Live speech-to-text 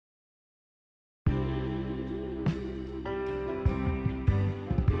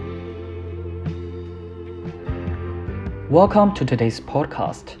Welcome to today's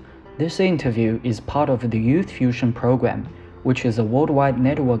podcast. This interview is part of the Youth Fusion program, which is a worldwide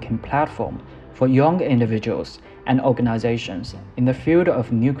networking platform for young individuals and organizations in the field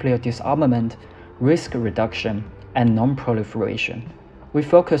of nuclear disarmament, risk reduction, and non-proliferation. We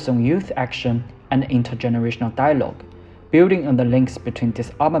focus on youth action and intergenerational dialogue, building on the links between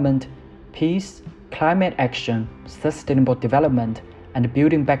disarmament, peace, climate action, sustainable development, and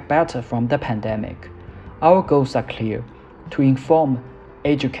building back better from the pandemic. Our goals are clear: to inform,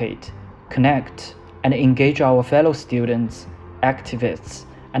 educate, connect, and engage our fellow students, activists,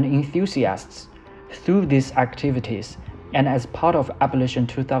 and enthusiasts. Through these activities, and as part of Abolition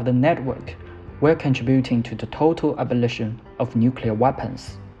 2000 Network, we're contributing to the total abolition of nuclear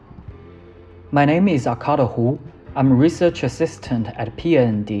weapons. My name is Accardo Hu. I'm a research assistant at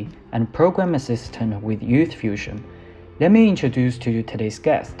PND and program assistant with Youth Fusion. Let me introduce to you today's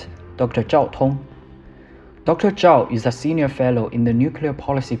guest, Dr. Tong Zhao. Dr. Zhao is a senior fellow in the Nuclear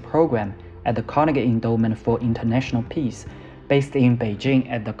Policy Program at the Carnegie Endowment for International Peace, based in Beijing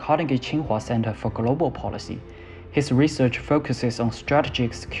at the Carnegie Tsinghua Center for Global Policy. His research focuses on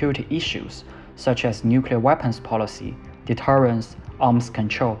strategic security issues such as nuclear weapons policy, deterrence, arms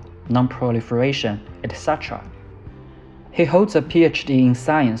control, non-proliferation, etc. He holds a PhD in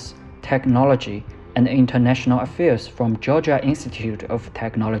Science, Technology, and International Affairs from Georgia Institute of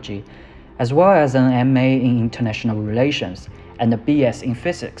Technology, as well as an MA in International Relations and a BS in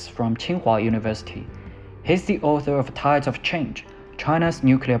Physics from Tsinghua University. He's the author of Tides of Change, China's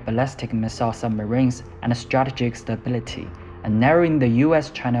Nuclear Ballistic Missile Submarines and Strategic Stability, and Narrowing the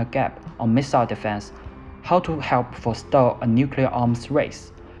US-China Gap on Missile Defense, How to Help Forestall a Nuclear Arms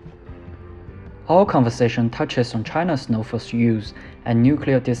Race. Our conversation touches on China's no-force use and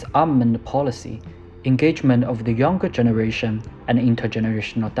nuclear disarmament policy, engagement of the younger generation, and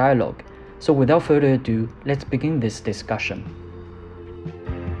intergenerational dialogue. So without further ado, let's begin this discussion.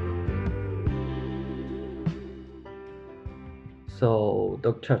 So,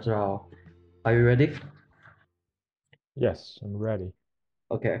 Dr. Zhao, are you ready? Yes, I'm ready.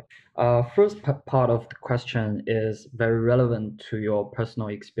 Okay. First part of the question is very relevant to your personal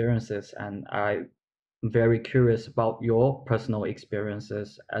experiences, and I'm very curious about your personal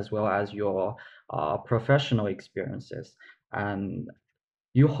experiences as well as your professional experiences. And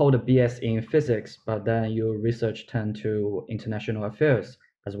you hold a BS in physics, but then your research turned to international affairs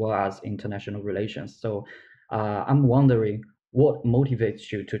as well as international relations. So I'm wondering what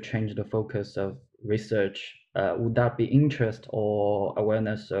motivates you to change the focus of research? Would that be interest or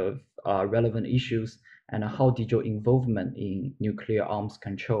awareness of relevant issues? And how did your involvement in nuclear arms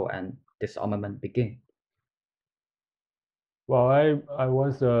control and disarmament begin? Well, I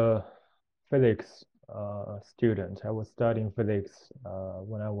was a physics student. I was studying physics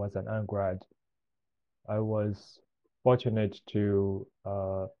when I was an undergrad. I was fortunate to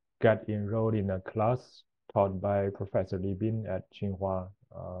get enrolled in a class taught by Professor Li Bin at Tsinghua.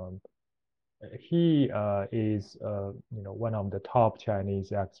 He is one of the top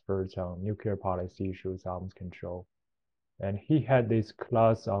Chinese experts on nuclear policy issues, arms control. And he had this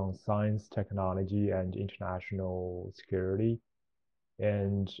class on science, technology, and international security.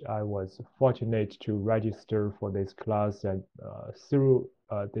 And I was fortunate to register for this class, and through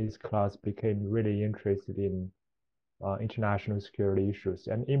this class became really interested in international security issues,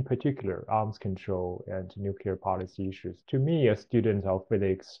 and in particular arms control and nuclear policy issues. To me, a student of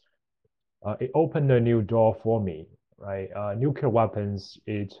physics, it opened a new door for me, right? Nuclear weapons,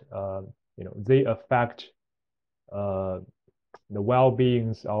 they affect uh, the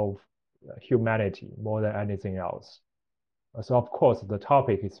well-beings of humanity more than anything else. So of course, the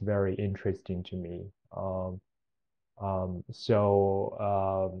topic is very interesting to me.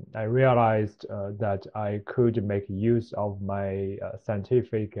 I realized that I could make use of my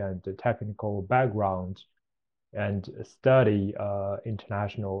scientific and technical background and study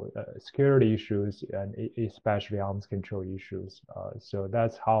international security issues and especially arms control issues. So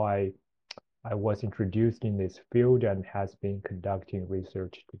that's how I was introduced in this field and has been conducting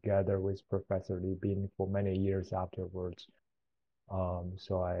research together with Professor Li Bin for many years afterwards.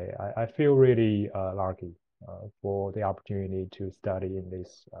 So I feel really lucky for the opportunity to study in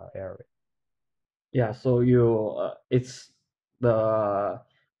this area. Yeah, so it's the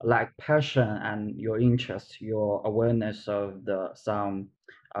like passion and your interest, your awareness of the some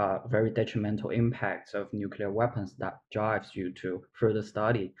very detrimental impacts of nuclear weapons that drives you to further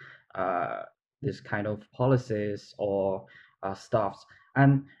study uh, this kind of policies or stuffs.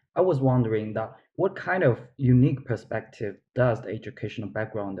 And I was wondering that what kind of unique perspective does the educational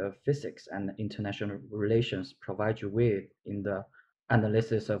background of physics and international relations provide you with in the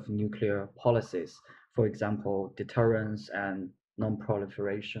analysis of nuclear policies? for example, deterrence and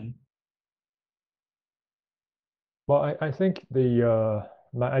non-proliferation? Well, I think the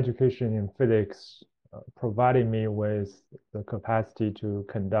my education in physics provided me with the capacity to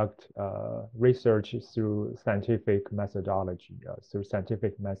conduct research through scientific methodology, through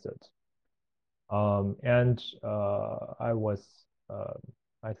scientific methods. And I was,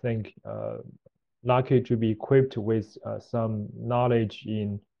 I think, lucky to be equipped with some knowledge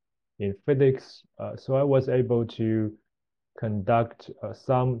in physics. So I was able to conduct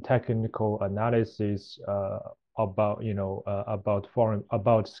some technical analysis about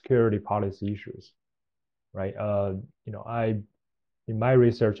about security policy issues, right? I in my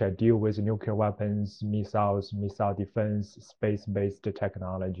research I deal with nuclear weapons, missiles, missile defense, space-based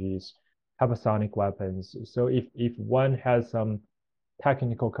technologies, hypersonic weapons. So if one has some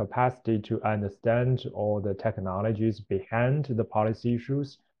technical capacity to understand all the technologies behind the policy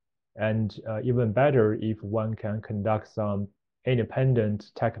issues, and even better if one can conduct some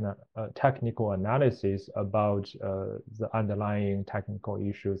independent technical analysis about the underlying technical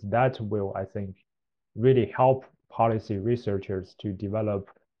issues. That will, I think, really help policy researchers to develop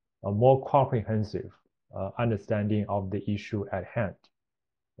a more comprehensive understanding of the issue at hand.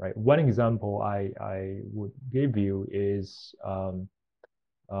 Right. One example I would give you is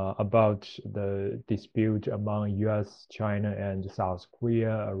about the dispute among US, China, and South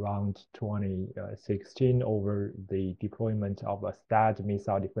Korea around 2016 over the deployment of a THAAD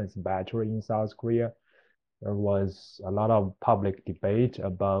missile defense battery in South Korea. There was a lot of public debate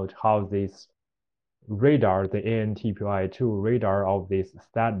about how this radar, the ANTPY-2 radar of this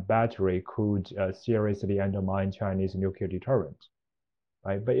THAAD battery could seriously undermine Chinese nuclear deterrent.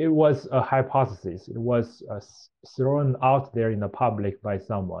 Right? But it was a hypothesis. It was thrown out there in the public by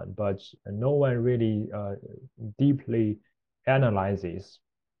someone, but no one really deeply analyzes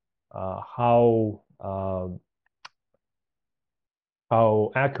how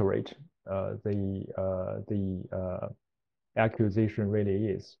accurate the accusation really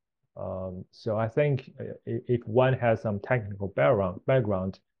is. So I think if one has some technical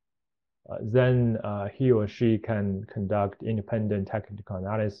background, then he or she can conduct independent technical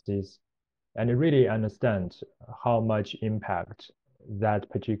analysis and really understand how much impact that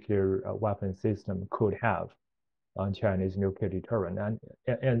particular weapon system could have on Chinese nuclear deterrent.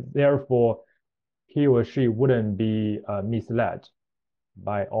 And therefore, he or she wouldn't be misled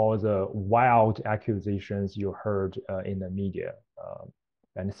by all the wild accusations you heard in the media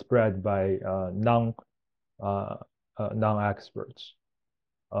and spread by non-experts.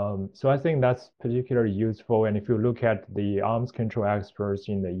 So I think that's particularly useful. And if you look at the arms control experts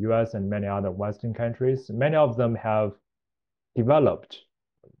in the US and many other Western countries, many of them have developed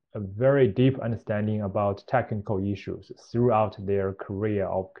a very deep understanding about technical issues throughout their career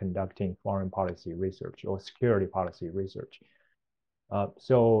of conducting foreign policy research or security policy research.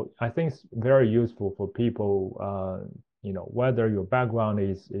 So I think it's very useful for people, whether your background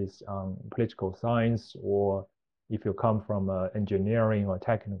is political science or if you come from an engineering or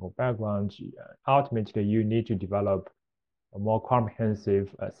technical background, ultimately you need to develop a more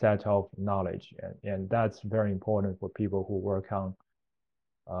comprehensive set of knowledge. And that's very important for people who work on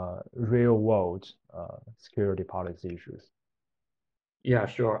real world security policy issues. Yeah,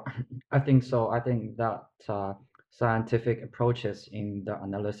 sure. I think so. I think that scientific approaches in the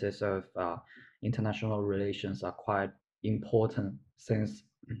analysis of international relations are quite important since,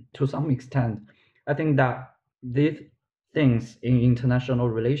 to some extent, I think that these things in international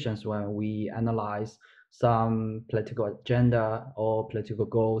relations, when we analyze some political agenda or political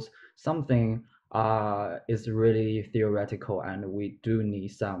goals, something is really theoretical, and we do need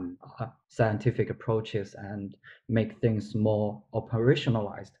some scientific approaches and make things more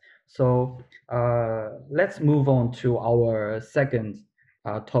operationalized. So let's move on to our second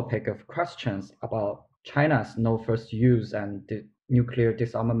topic of questions about China's no first use and nuclear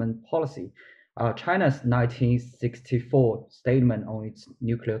disarmament policy. China's 1964 statement on its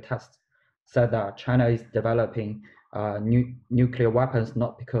nuclear tests said that China is developing nuclear weapons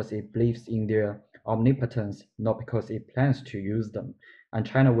not because it believes in their omnipotence, not because it plans to use them. And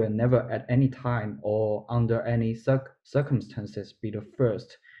China will never at any time or under any circumstances be the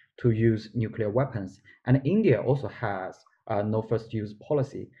first to use nuclear weapons. And India also has no first use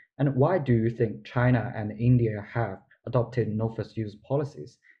policy. And why do you think China and India have adopted no first use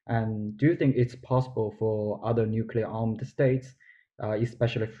policies? And do you think it's possible for other nuclear armed states,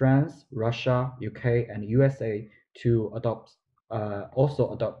 especially France, Russia, UK, and USA, to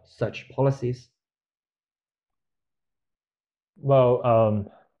also adopt such policies? Well,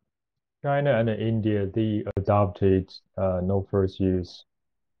 China and India, they adopted no first use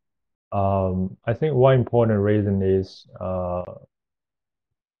I think one important reason is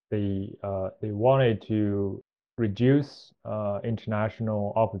they wanted to reduce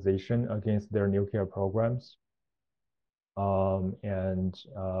international opposition against their nuclear programs, and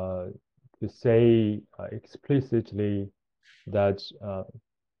to say explicitly that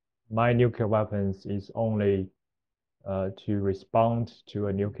my nuclear weapons is only to respond to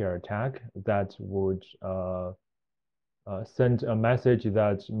a nuclear attack, that would send a message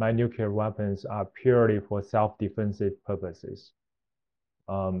that my nuclear weapons are purely for self-defensive purposes.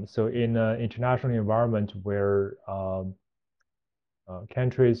 So in an international environment where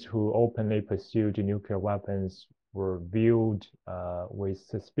countries who openly pursued nuclear weapons were viewed with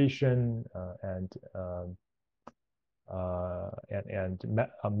suspicion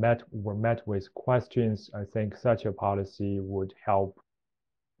were met with questions, I think such a policy would help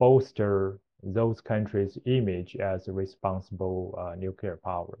bolster those countries' image as a responsible nuclear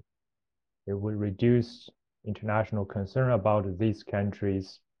power. It would reduce international concern about these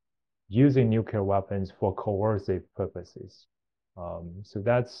countries using nuclear weapons for coercive purposes. So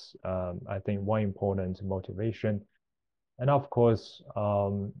that's, I think, one important motivation. And of course,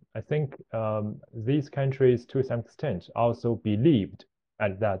 I think these countries, to some extent, also believed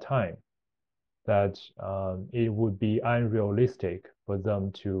at that time that it would be unrealistic for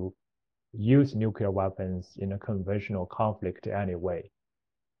them to use nuclear weapons in a conventional conflict anyway.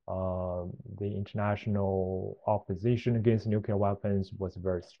 The international opposition against nuclear weapons was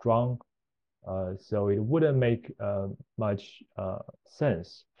very strong. So it wouldn't make much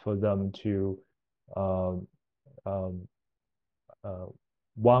sense for them to um, um,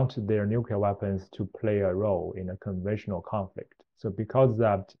 want their nuclear weapons to play a role in a conventional conflict. So because of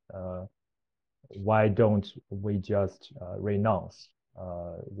that, why don't we just renounce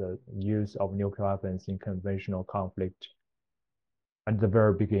the use of nuclear weapons in conventional conflict at the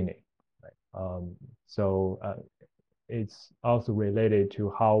very beginning? Right? So it's also related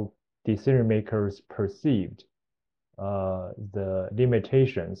to how decision makers perceived the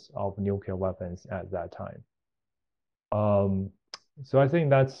limitations of nuclear weapons at that time. So I think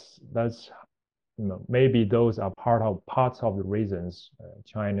that's maybe those are parts of the reasons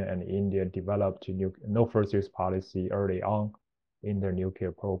China and India developed no first use policy early on in their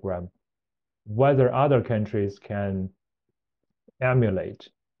nuclear program. Whether other countries can emulate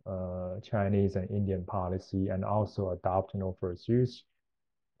Chinese and Indian policy and also adopt no first use,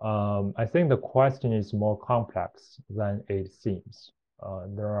 I think the question is more complex than it seems.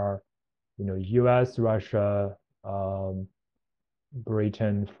 There are, U.S., Russia,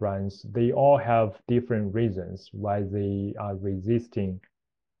 Britain, France, they all have different reasons why they are resisting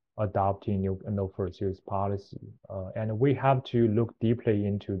adopting no first use policy. And we have to look deeply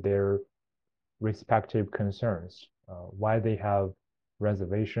into their respective concerns, why they have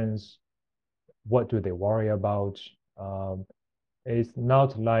reservations, what do they worry about. It's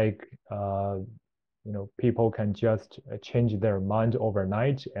not like people can just change their mind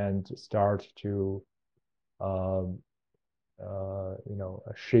overnight and start to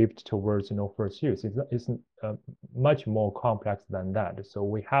shift towards no first use. It's much more complex than that. So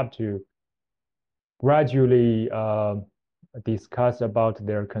we have to gradually discuss about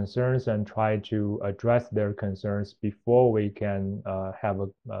their concerns and try to address their concerns before we can have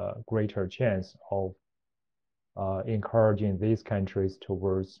a greater chance of encouraging these countries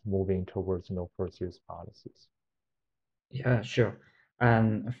towards moving towards no first use policies. Yeah, sure.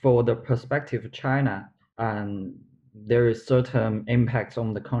 And for the perspective of China, there is certain impacts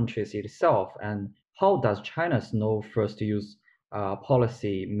on the countries itself. And how does China's no first use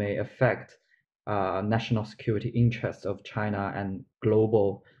policy may affect national security interests of China and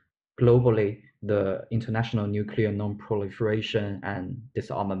globally the international nuclear non-proliferation and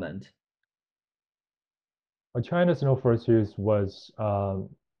disarmament? Well, China's no first use was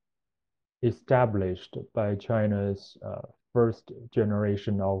established by China's first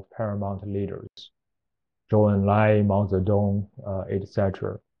generation of paramount leaders, Zhou Enlai, Mao Zedong,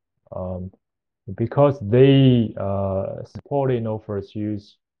 etc. Because they supported no first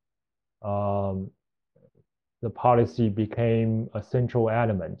use, the policy became a central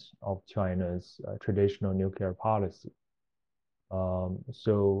element of China's traditional nuclear policy.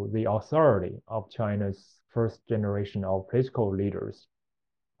 So the authority of China's first generation of political leaders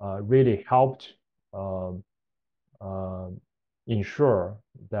really helped ensure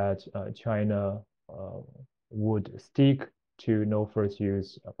that China would stick to no first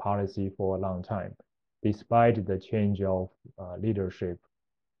use policy for a long time, despite the change of leadership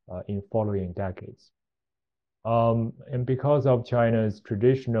in following decades. And because of China's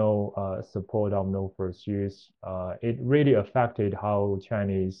traditional support of no first use, it really affected how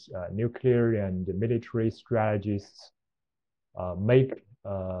Chinese nuclear and military strategists make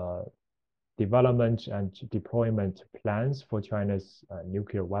development and deployment plans for China's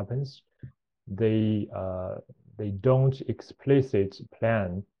nuclear weapons. They don't explicit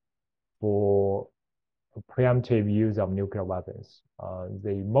plan for preemptive use of nuclear weapons.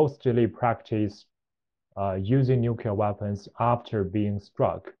 They mostly practice using nuclear weapons after being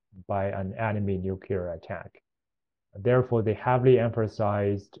struck by an enemy nuclear attack. Therefore, they heavily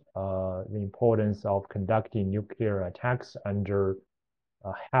emphasized the importance of conducting nuclear attacks under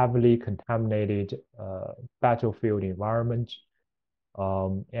a heavily contaminated battlefield environment.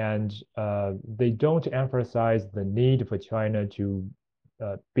 And they don't emphasize the need for China to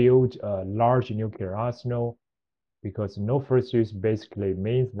build a large nuclear arsenal, because no first use basically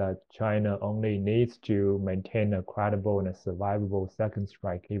means that China only needs to maintain a credible and a survivable second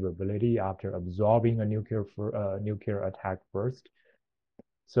strike capability after absorbing a nuclear attack first.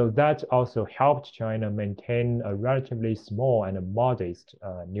 So that also helped China maintain a relatively small and a modest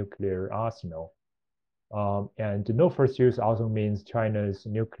nuclear arsenal. And no first use also means China's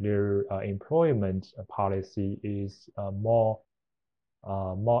nuclear employment policy is more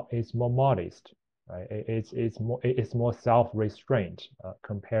modest. Right? It's more self-restraint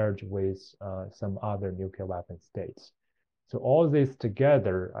compared with some other nuclear weapon states. So all this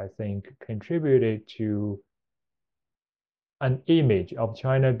together, I think, contributed to an image of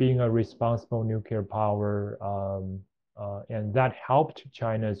China being a responsible nuclear power, and that helped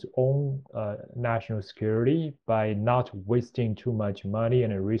China's own national security by not wasting too much money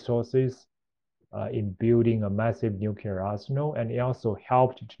and resources in building a massive nuclear arsenal, and it also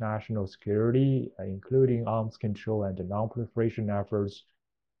helped international security, including arms control and non-proliferation efforts,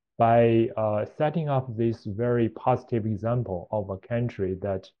 by setting up this very positive example of a country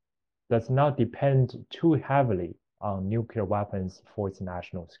that does not depend too heavily on nuclear weapons for its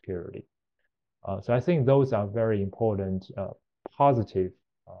national security. So I think those are very important positive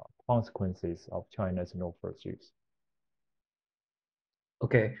consequences of China's no first use.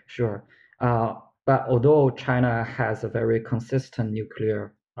 Okay, sure. But although China has a very consistent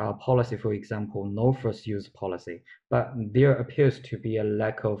nuclear policy, for example, no first use policy, but there appears to be a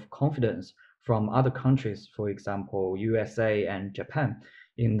lack of confidence from other countries, for example, USA and Japan,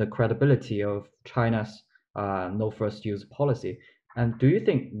 in the credibility of China's no first use policy. And do you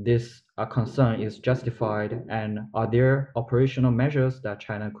think this concern is justified? And are there operational measures that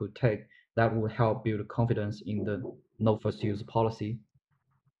China could take that would help build confidence in the no first use policy?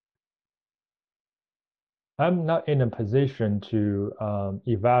 I'm not in a position to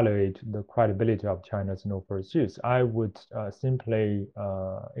evaluate the credibility of China's no first use. I would simply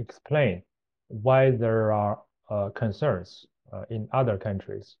explain why there are concerns in other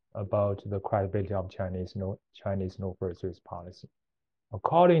countries about the credibility of Chinese no first use policy.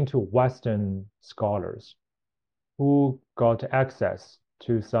 According to Western scholars who got access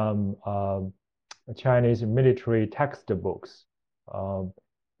to some Chinese military textbooks,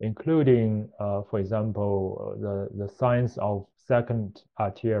 including, for example, the Science of Second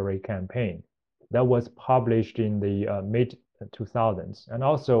Artillery Campaign that was published in the mid 2000s, and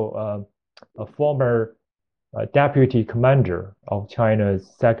also a former deputy commander of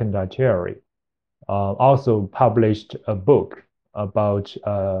China's Second Artillery also published a book about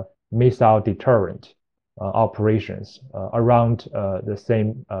missile deterrent operations around the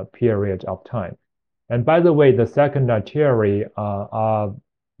same period of time. And by the way, the Second Artillery are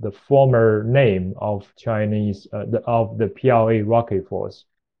the former name of the PLA Rocket Force,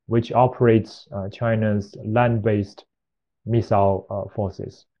 which operates China's land-based missile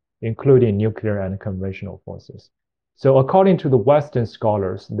forces, including nuclear and conventional forces. So according to the Western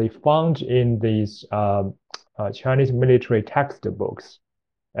scholars, they found in these Chinese military textbooks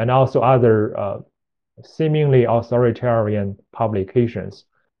and also other seemingly authoritarian publications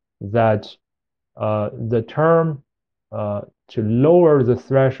that the term to lower the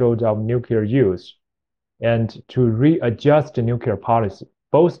threshold of nuclear use and to readjust the nuclear policy,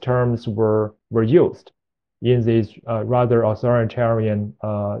 both terms were used in these rather authoritarian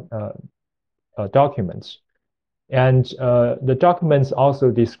documents. And the documents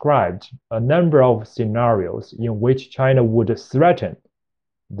also described a number of scenarios in which China would threaten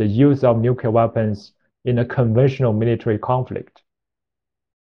the use of nuclear weapons in a conventional military conflict.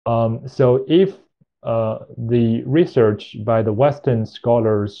 So if the research by the Western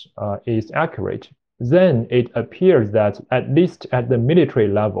scholars is accurate, then it appears that at least at the military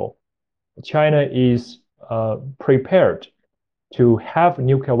level, China is prepared to have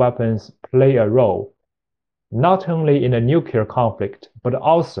nuclear weapons play a role not only in a nuclear conflict, but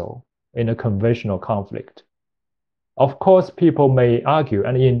also in a conventional conflict. Of course, people may argue,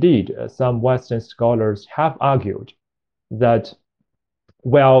 and indeed, some Western scholars have argued that,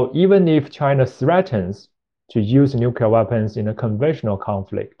 well, even if China threatens to use nuclear weapons in a conventional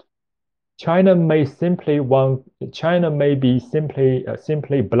conflict, China may be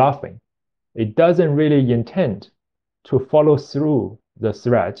simply bluffing. It doesn't really intend to follow through the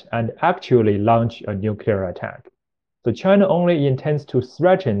threat and actually launch a nuclear attack. So China only intends to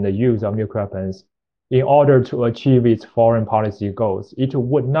threaten the use of nuclear weapons in order to achieve its foreign policy goals. It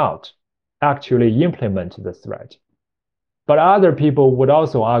would not actually implement the threat. But other people would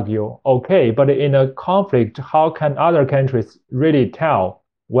also argue, okay, but in a conflict, how can other countries really tell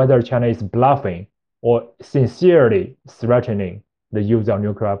whether China is bluffing or sincerely threatening the use of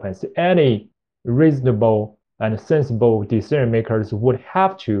nuclear weapons? Any reasonable and sensible decision makers would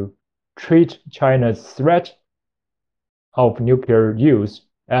have to treat China's threat of nuclear use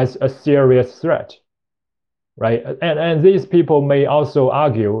as a serious threat, right? And these people may also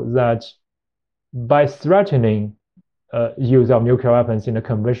argue that by threatening use of nuclear weapons in a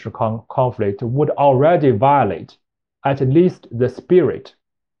conventional conflict would already violate at least the spirit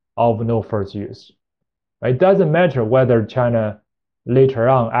of no first use. It doesn't matter whether China later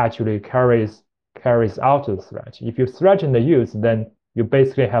on actually carries out the threat. If you threaten the use, then you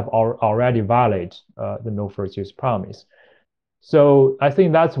basically have already violated the no first use promise. So I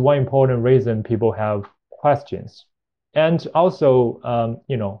think that's one important reason people have questions. And also,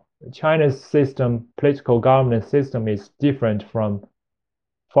 China's system, political governance system is different from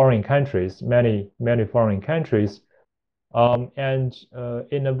foreign countries, many foreign countries. And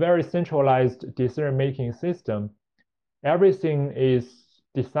in a very centralized decision-making system, everything is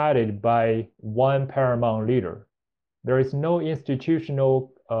decided by one paramount leader. There is no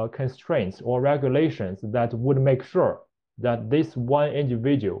institutional constraints or regulations that would make sure that this one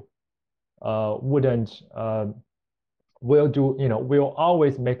individual will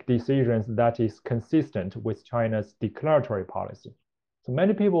always make decisions that is consistent with China's declaratory policy. So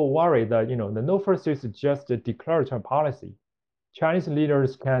many people worry that the no first use is just a declaratory policy. Chinese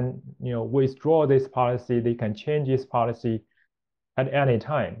leaders can withdraw this policy, they can change this policy at any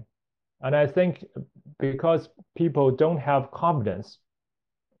time. And I think because people don't have confidence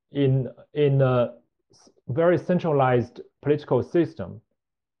in a very centralized political system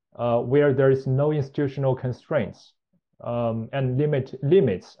where there is no institutional constraints and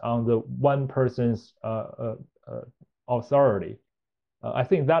limits on the one person's authority. I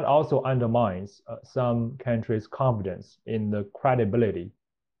think that also undermines some countries' confidence in the credibility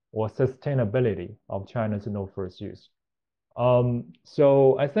or sustainability of China's no first use.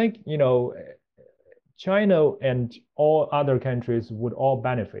 So I think China and all other countries would all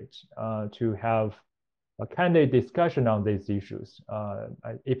benefit to have a candid discussion on these issues.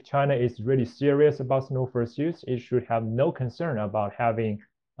 If China is really serious about no first use, it should have no concern about having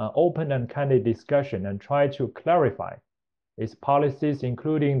open and candid discussion and try to clarify its policies,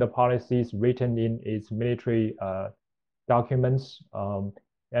 including the policies written in its military documents,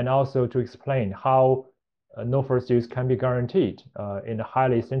 and also to explain how no first use can be guaranteed in a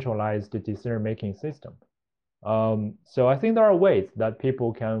highly centralized decision-making system. So I think there are ways that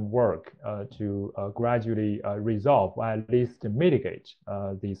people can work to gradually resolve or at least mitigate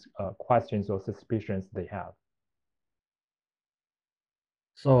these questions or suspicions they have.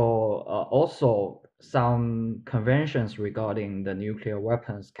 So also some conventions regarding the nuclear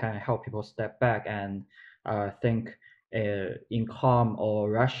weapons can help people step back and think in calm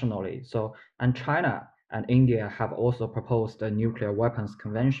or rationally. So and China and India have also proposed a nuclear weapons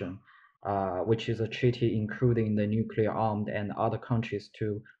convention, which is a treaty including the nuclear armed and other countries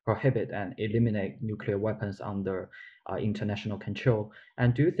to prohibit and eliminate nuclear weapons under international control.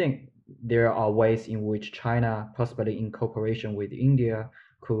 And do you think there are ways in which China, possibly in cooperation with India,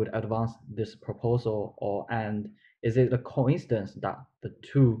 could advance this proposal, and is it a coincidence that the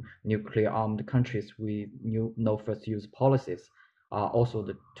two nuclear-armed countries with no first-use policies are also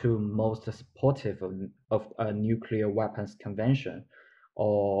the two most supportive of a nuclear weapons convention,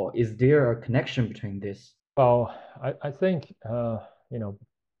 or is there a connection between this? Well, I think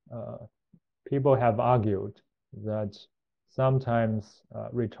people have argued that sometimes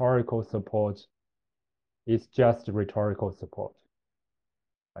rhetorical support is just rhetorical support.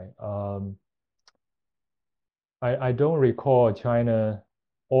 Right? I don't recall China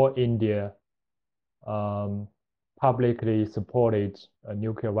or India publicly supported a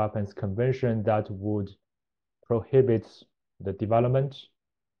nuclear weapons convention that would prohibit the development,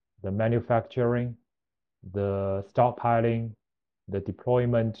 the manufacturing, the stockpiling, the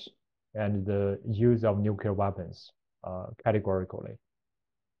deployment, and the use of nuclear weapons categorically.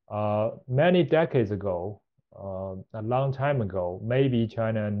 Many decades ago, a long time ago, maybe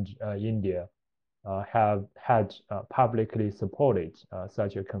China and India have had publicly supported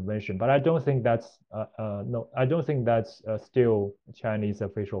such a convention, but I don't think that's no, I don't think that's still Chinese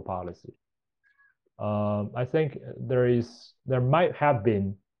official policy. I think there might have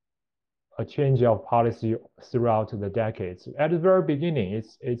been a change of policy throughout the decades. At the very beginning,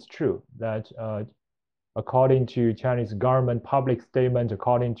 it's true that according to Chinese government public statement,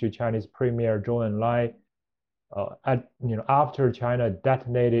 according to Chinese Premier Zhou Enlai, after China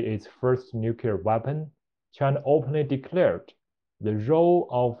detonated its first nuclear weapon, China openly declared the role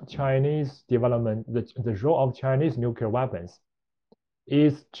of Chinese development, the role of Chinese nuclear weapons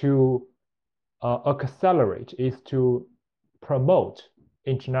is to accelerate, is to promote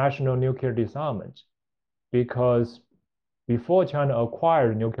international nuclear disarmament, because before China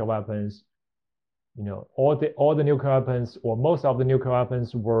acquired nuclear weapons, all the nuclear weapons or most of the nuclear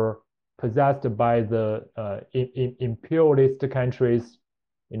weapons were possessed by the imperialist countries.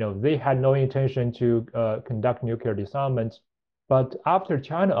 They had no intention to conduct nuclear disarmament. But after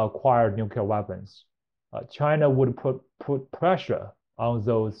China acquired nuclear weapons, China would put pressure on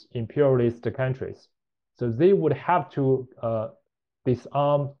those imperialist countries. So they would have to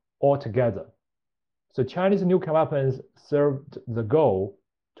disarm altogether. So Chinese nuclear weapons served the goal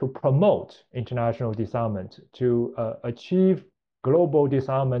to promote international disarmament, to achieve global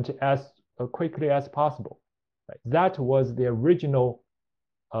disarmament as quickly as possible. Right? That was the original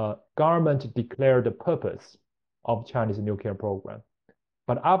government declared purpose of Chinese nuclear program.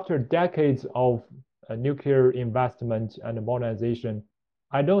 But after decades of nuclear investment and modernization,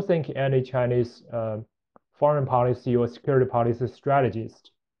 I don't think any Chinese foreign policy or security policy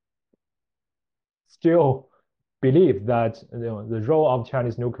strategist still believe that the role of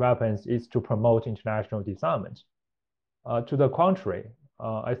Chinese nuclear weapons is to promote international disarmament. To the contrary,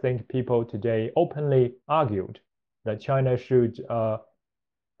 I think people today openly argued that China should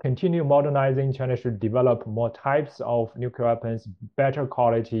continue modernizing, China should develop more types of nuclear weapons, better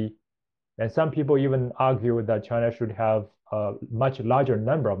quality. And some people even argue that China should have a much larger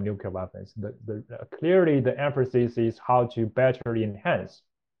number of nuclear weapons. Clearly, the emphasis is how to better enhance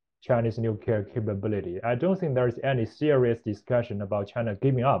Chinese nuclear capability. I don't think there's any serious discussion about China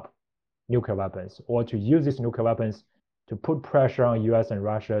giving up nuclear weapons or to use these nuclear weapons to put pressure on US and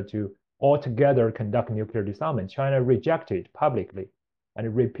Russia to altogether conduct nuclear disarmament. China rejected publicly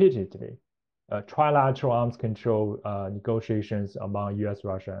and repeatedly trilateral arms control negotiations among US,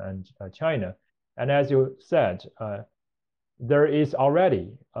 Russia, and China. And as you said, there is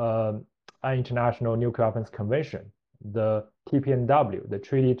already an international nuclear weapons convention, the TPNW, the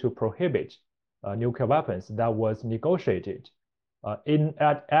Treaty to Prohibit Nuclear Weapons, that was negotiated at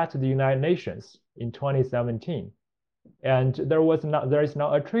the United Nations in 2017. And there is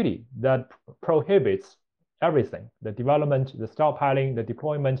now a treaty that prohibits everything: the development, the stockpiling, the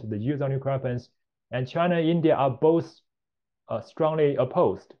deployment, the use of nuclear weapons. And China and India are both strongly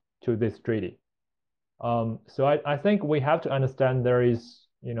opposed to this treaty. So I think we have to understand there is,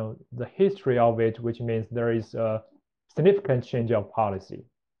 the history of it, which means there is a significant change of policy.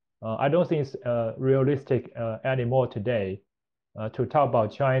 I don't think it's realistic anymore today to talk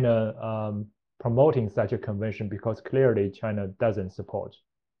about China promoting such a convention, because clearly China doesn't support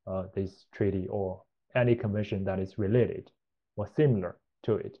this treaty or any convention that is related or similar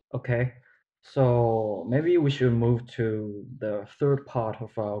to it. Okay, so maybe we should move to the third part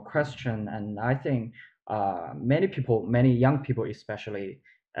of our question. And I think many people, many young people, especially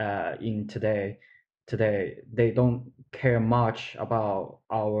in today, they don't care much about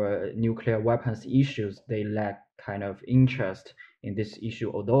our nuclear weapons issues. They lack kind of interest in this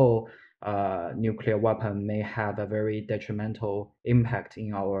issue, although nuclear weapon may have a very detrimental impact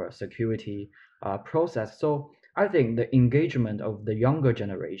in our security process. So I think the engagement of the younger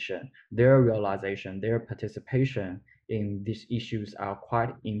generation, their realization, their participation in these issues are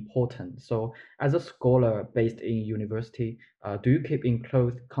quite important. So as a scholar based in university, do you keep in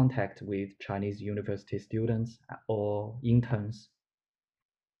close contact with Chinese university students or interns?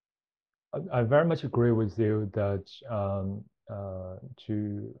 I very much agree with you that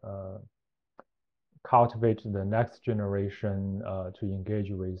to cultivate the next generation to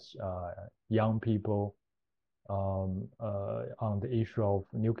engage with young people on the issue of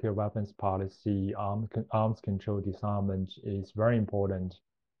nuclear weapons policy, arms control, disarmament is very important.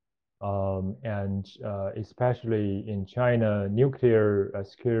 And especially in China, nuclear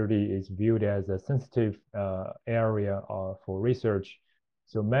security is viewed as a sensitive area for research.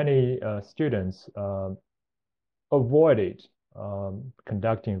 So many students avoided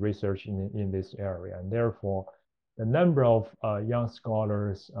conducting research in this area. And therefore, the number of young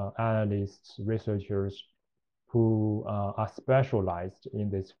scholars, analysts, researchers who are specialized in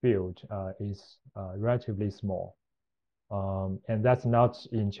this field is relatively small. And that's not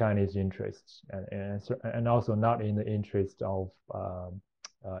in Chinese interests, and also not in the interest of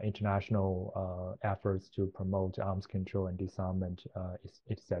international efforts to promote arms control and disarmament,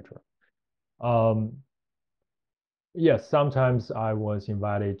 etc. Yes, sometimes I was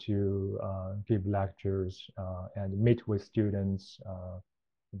invited to give lectures and meet with students.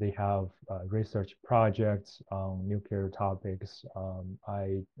 They have research projects on nuclear topics.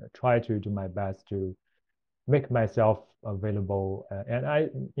 I try to do my best to make myself available, and I,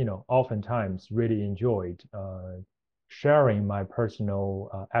 oftentimes really enjoyed sharing my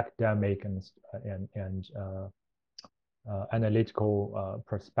personal academic and analytical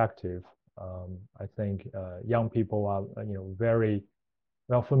perspective. I think young people are, very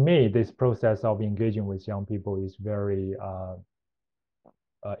well. For me, this process of engaging with young people is very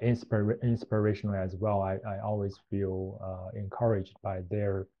inspirational as well. I always feel encouraged by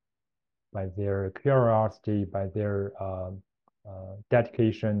their curiosity, by their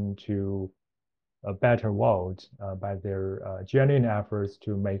dedication to a better world, by their genuine efforts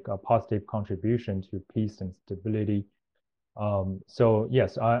to make a positive contribution to peace and stability. So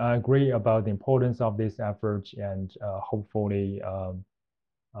yes, I agree about the importance of this effort, and hopefully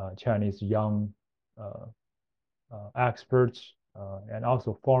Chinese young experts and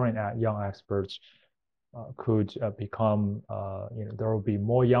also foreign young experts could become, there will be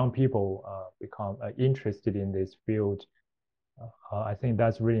more young people become interested in this field. I think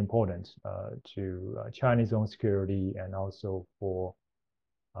that's really important to Chinese own security, and also for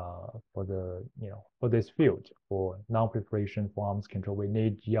the, for this field, for non-proliferation for arms control. We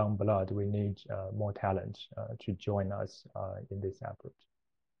need young blood. We need more talent to join us in this effort.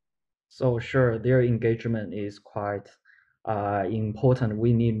 So sure, their engagement is quite important.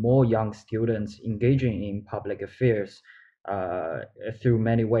 We need more young students engaging in public affairs through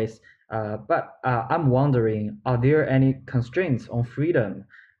many ways. But I'm wondering, are there any constraints on freedom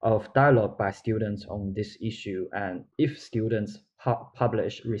of dialogue by students on this issue? And if students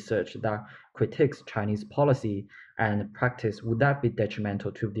publish research that critiques Chinese policy and practice, would that be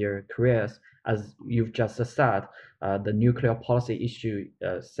detrimental to their careers? As you've just said, the nuclear policy issue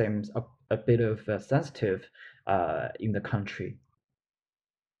seems a bit of sensitive in the country.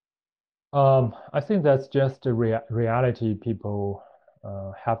 I think that's just the reality people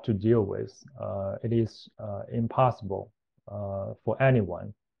have to deal with. It is impossible for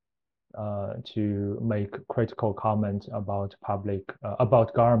anyone to make critical comment about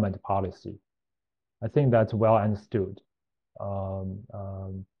about government policy. I think that's well understood. Um,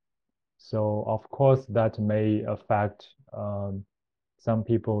 um, so of course that may affect some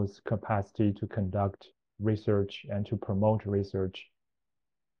people's capacity to conduct research and to promote research.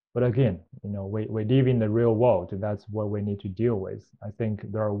 But again, we live in the real world. That's what we need to deal with. I think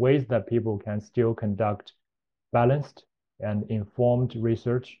there are ways that people can still conduct balanced and informed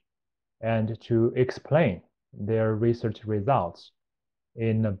research, and to explain their research results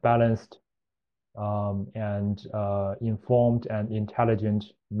in a balanced and informed and intelligent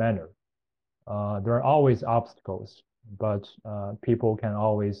manner. There are always obstacles, but people can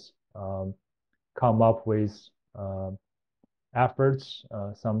always come up with efforts,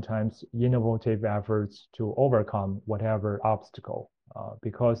 sometimes innovative efforts to overcome whatever obstacle,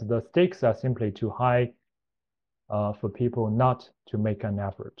 because the stakes are simply too high for people not to make an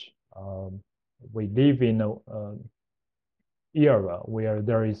effort. We live in an era where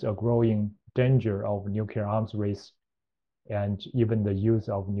there is a growing danger of nuclear arms race and even the use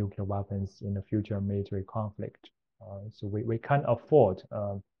of nuclear weapons in a future military conflict. So we can't afford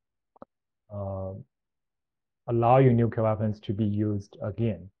allowing nuclear weapons to be used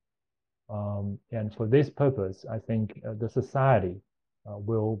again. And for this purpose, I think the society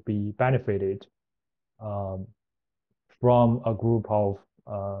will be benefited um, from a group of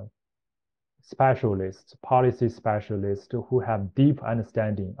specialists, policy specialists who have deep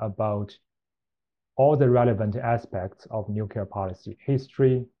understanding about all the relevant aspects of nuclear policy,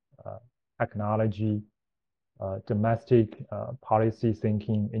 history, technology, domestic policy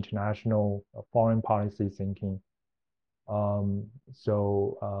thinking, international foreign policy thinking.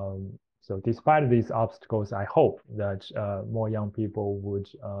 So despite these obstacles, I hope that more young people would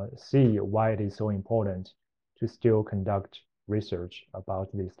see why it is so important to still conduct research about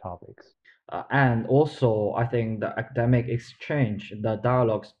these topics. And also, I think the academic exchange, the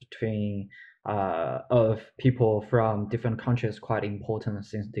dialogues between of people from different countries quite important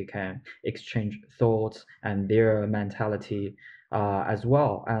since they can exchange thoughts and their mentality as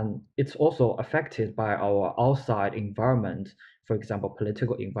well. And it's also affected by our outside environment, for example,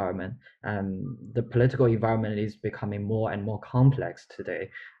 political environment. And the political environment is becoming more and more complex today.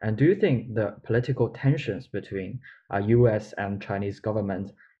 And do you think the political tensions between US and Chinese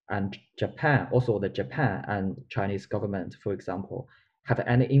government and Japan, also the Japan and Chinese government, for example, have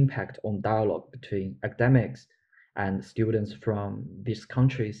any impact on dialogue between academics and students from these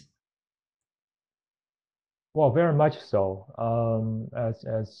countries? Well, very much so.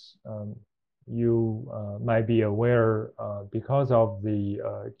 As you might be aware, because of the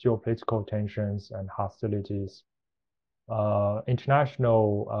geopolitical tensions and hostilities,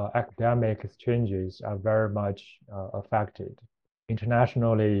 international academic exchanges are very much affected.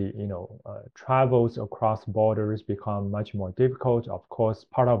 Internationally, travels across borders become much more difficult. Of course,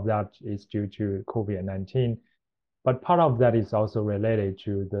 part of that is due to COVID-19, but part of that is also related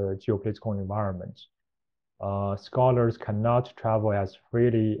to the geopolitical environment. Scholars cannot travel as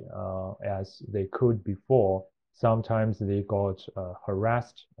freely as they could before. Sometimes they got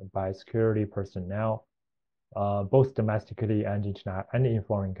harassed by security personnel, both domestically and in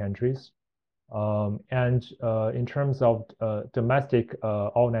foreign countries. And in terms of domestic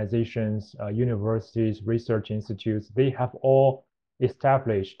organizations, universities, research institutes, they have all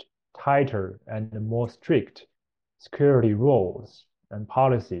established tighter and more strict security rules and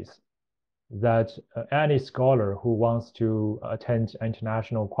policies that any scholar who wants to attend an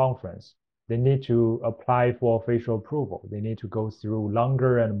international conference, they need to apply for official approval. They need to go through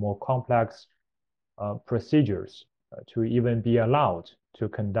longer and more complex procedures to even be allowed to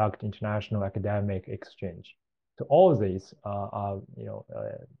conduct international academic exchange. So all these are,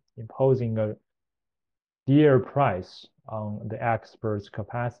 imposing a dear price on the experts'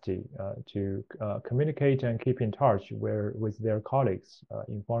 capacity to communicate and keep in touch with their colleagues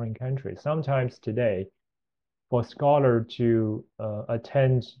in foreign countries. Sometimes today, for a scholar to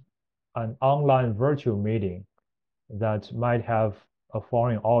attend an online virtual meeting that might have a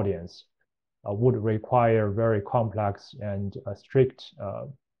foreign audience would require very complex and strict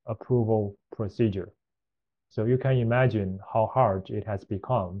approval procedure. So you can imagine how hard it has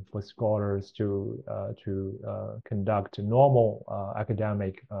become for scholars to conduct normal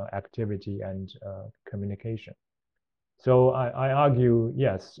academic activity and communication. So I argue,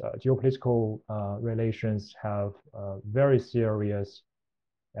 yes, geopolitical relations have very serious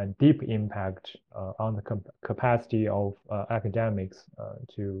and deep impact on the capacity of academics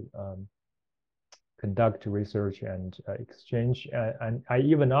to conduct research and exchange. And I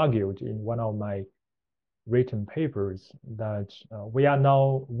even argued in one of my written papers that we are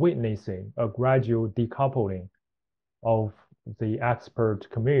now witnessing a gradual decoupling of the expert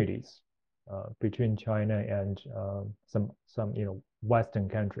communities between China and some Western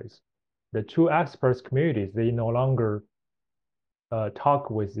countries. The two experts communities, they no longer talk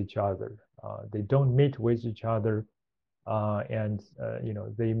with each other. They don't meet with each other, and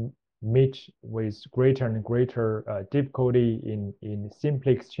they meet with greater and greater difficulty in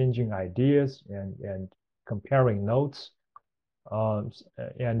simply exchanging ideas and comparing notes.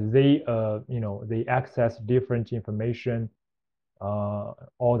 And they access different information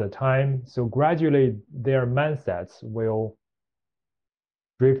all the time. So gradually, their mindsets will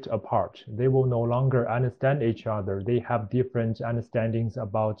drift apart. They will no longer understand each other. They have different understandings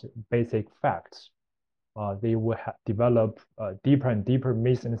about basic facts. They will develop deeper and deeper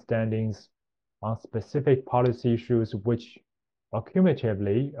misunderstandings on specific policy issues, which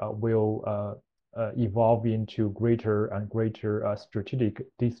cumulatively will evolve into greater and greater strategic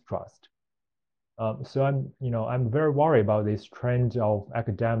distrust. So I'm very worried about this trend of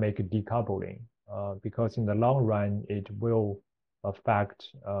academic decoupling because in the long run it will affect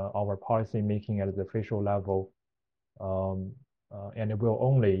our policy making at the official level, and it will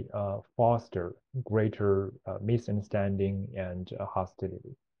only foster greater misunderstanding and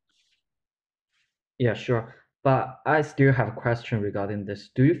hostility. Yeah, sure. But I still have a question regarding this.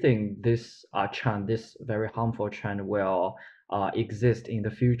 Do you think this trend, this very harmful trend, will exist in the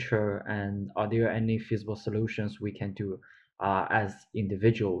future? And are there any feasible solutions we can do as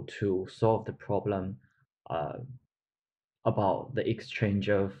individual to solve the problem uh, about the exchange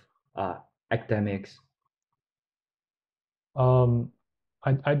of academics? Um,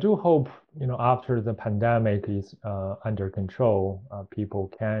 I do hope, after the pandemic is under control,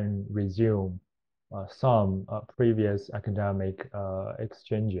 people can resume some previous academic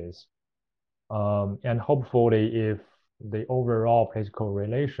exchanges. And hopefully, if the overall political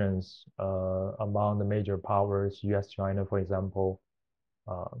relations among the major powers, US, China, for example,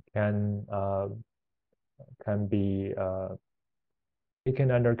 can be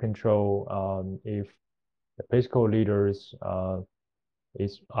taken under control if the political leaders are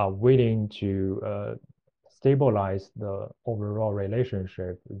willing to stabilize the overall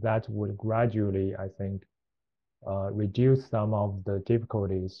relationship. That would gradually, I think, reduce some of the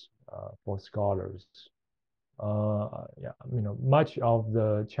difficulties for scholars. Yeah, much of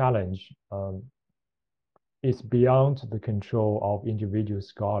the challenge is beyond the control of individual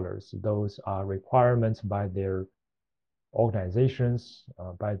scholars. Those are requirements by their organizations,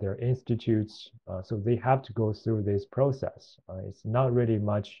 by their institutes. So they have to go through this process. It's not really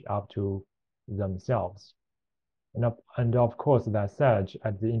much up to themselves. And of course, that said,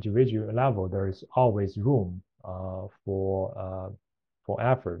 at the individual level, there is always room for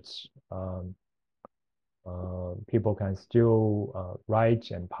efforts. People can still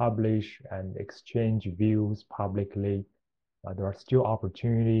write and publish and exchange views publicly. There are still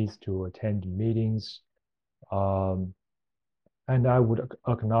opportunities to attend meetings. Um, and I would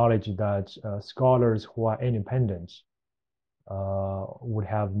acknowledge that scholars who are independent would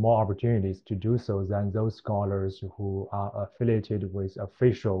have more opportunities to do so than those scholars who are affiliated with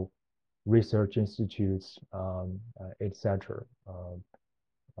official research institutes, etc.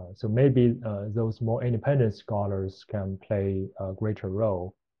 So maybe those more independent scholars can play a greater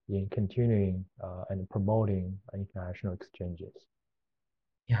role in continuing and promoting international exchanges.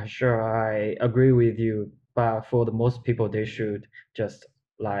 Yeah, sure, I agree with you. But for the most people, they should just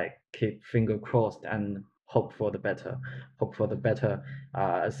like keep finger crossed and hope for the better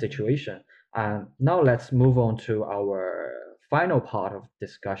situation. And now let's move on to our final part of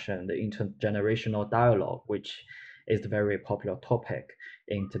discussion, the intergenerational dialogue, which is a very popular topic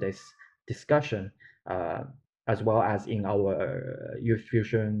in today's discussion, uh, as well as in our Youth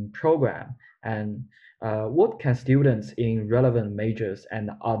Fusion program. And what can students in relevant majors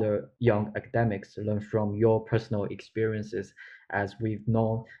and other young academics learn from your personal experiences? As we've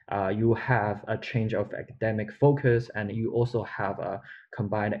known, you have a change of academic focus and you also have a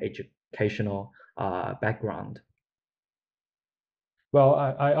combined educational background. Well,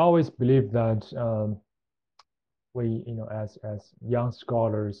 I always believe that we, as young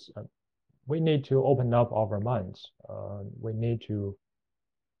scholars, we need to open up our minds. We need to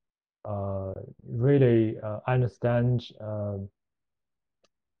really understand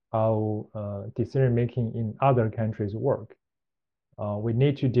how decision making in other countries work. We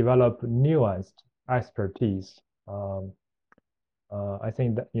need to develop nuanced expertise. I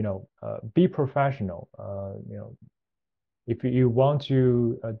think that be professional. If you want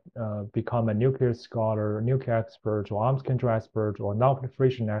to become a nuclear scholar, nuclear expert, or arms control expert, or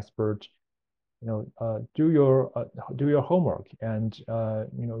non-proliferation expert, do your homework and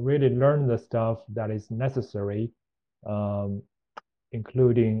really learn the stuff that is necessary, um,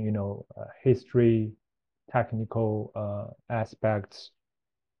 including history, technical aspects,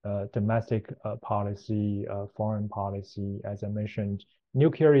 domestic policy, foreign policy. As I mentioned,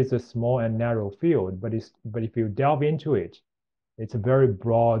 nuclear is a small and narrow field, but if you delve into it, it's a very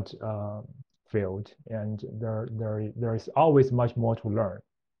broad field, and there is always much more to learn.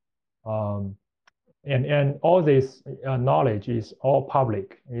 Um, and all this knowledge is all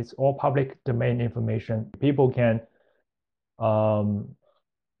public. It's all public domain information. People can um,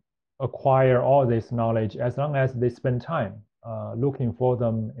 acquire all this knowledge as long as they spend time looking for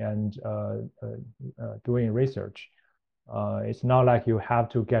them and doing research. It's not like you have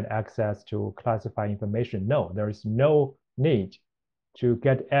to get access to classified information. No, there is no need to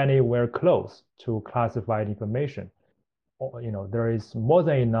get anywhere close to classified information. There is more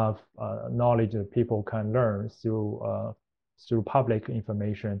than enough knowledge that people can learn through public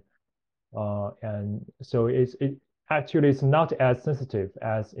information, and so it actually is not as sensitive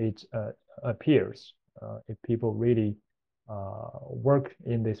as it appears. If people really work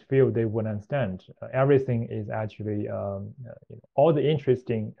in this field, they would understand everything is actually all the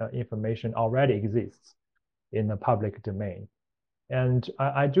interesting information already exists in the public domain. And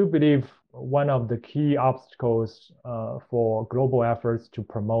I do believe one of the key obstacles for global efforts to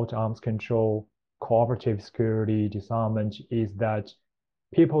promote arms control, cooperative security, disarmament is that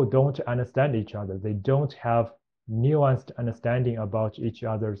people don't understand each other. They don't have nuanced understanding about each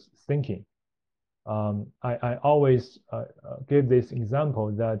other's thinking. I always give this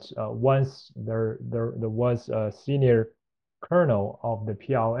example that once there was a senior colonel of the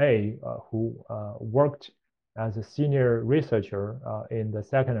PLA who worked as a senior researcher in the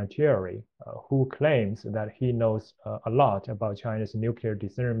second artillery, who claims that he knows a lot about China's nuclear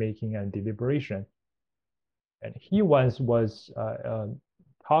decision making and deliberation. And he once was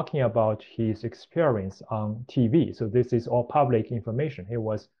talking about his experience on TV. So this is all public information. He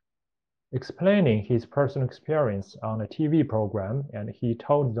was explaining his personal experience on a TV program, and he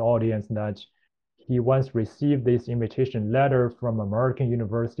told the audience that he once received this invitation letter from an American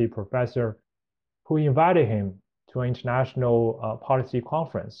university professor who invited him to an international policy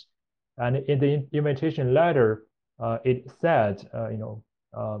conference. And in the invitation letter, it said,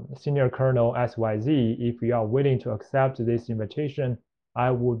 Senior Colonel SYZ, if you are willing to accept this invitation,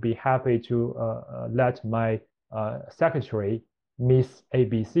 I would be happy to let my secretary, Miss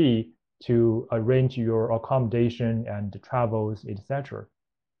ABC, to arrange your accommodation and travels, etc.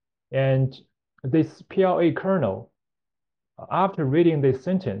 And this PLA colonel, after reading this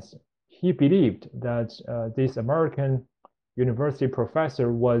sentence, he believed that this American university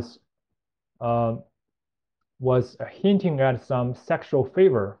professor was hinting at some sexual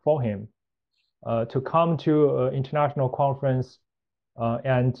favor for him to come to an international conference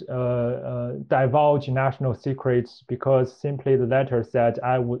and divulge national secrets, because simply the letter said,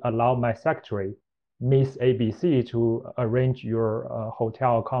 I would allow my secretary, Miss ABC, to arrange your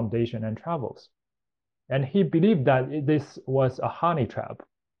hotel accommodation and travels. And he believed that this was a honey trap.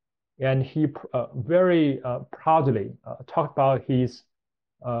 And he very proudly talked about his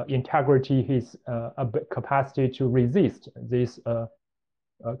integrity, his capacity to resist this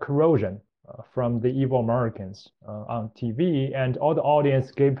corrosion from the evil Americans on TV, and all the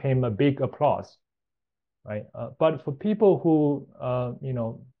audience gave him a big applause, right? But for people who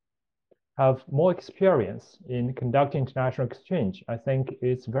have more experience in conducting international exchange, I think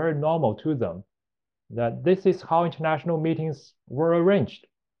it's very normal to them that this is how international meetings were arranged.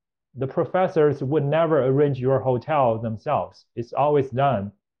 The professors would never arrange your hotel themselves. It's always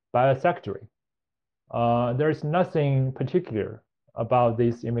done by a secretary. There's nothing particular about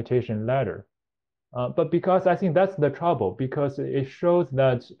this invitation letter. But because I think that's the trouble, because it shows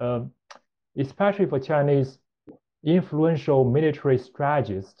that, especially for Chinese influential military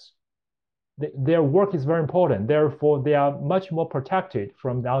strategists, their work is very important. Therefore, they are much more protected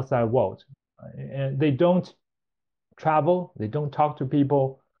from the outside world. And they don't travel, they don't talk to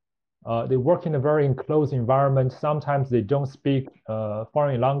people. They work in a very enclosed environment. Sometimes they don't speak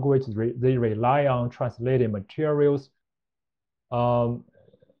foreign language. They rely on translated materials.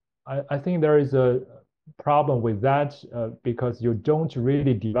 I think there is a problem with that because you don't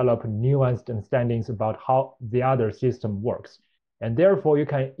really develop nuanced understandings about how the other system works. And therefore, you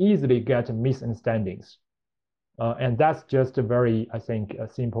can easily get misunderstandings. And that's just a very, I think, a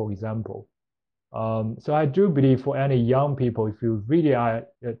simple example. So I do believe for any young people, if you really are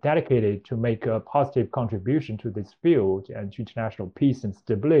dedicated to make a positive contribution to this field and to international peace and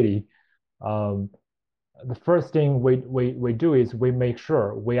stability, the first thing we do is we make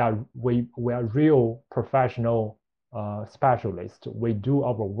sure we are real professional specialists. We do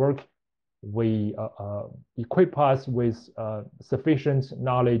our work. We equip us with sufficient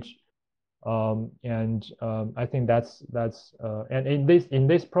knowledge. I think that's and in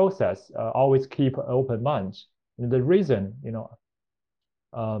this process, always keep an open mind. And the reason,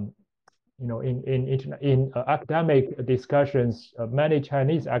 in academic discussions, many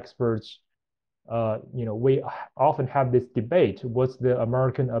Chinese experts, we often have this debate: what's the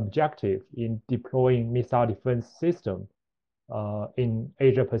American objective in deploying missile defense system in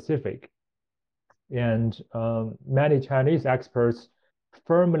Asia Pacific? And many Chinese experts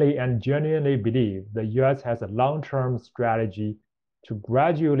firmly and genuinely believe the US has a long-term strategy to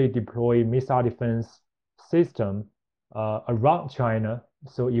gradually deploy missile defense system around China.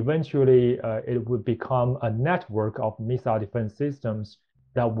 So eventually it would become a network of missile defense systems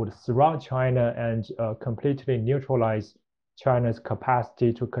that would surround China and completely neutralize China's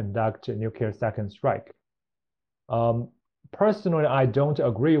capacity to conduct a nuclear second strike. Personally, I don't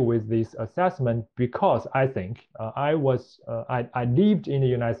agree with this assessment because I think I lived in the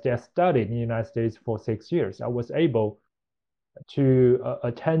United States, studied in the United States for 6 years. I was able to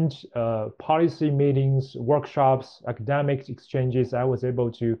attend policy meetings, workshops, academic exchanges. I was able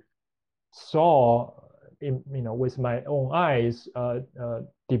to saw, with my own eyes,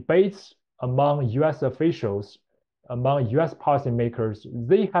 debates among U.S. officials, among U.S. policymakers.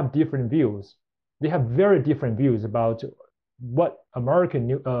 They have different views. They have very different views about what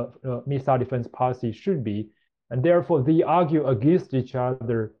American missile defense policy should be, and therefore they argue against each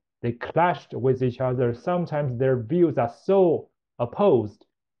other. They clashed with each other. Sometimes their views are so opposed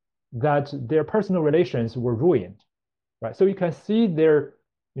that their personal relations were ruined, right? So you can see their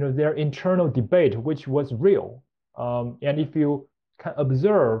internal debate, which was real. And if you can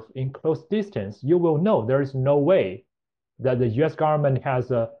observe in close distance, you will know there is no way that the U.S. government has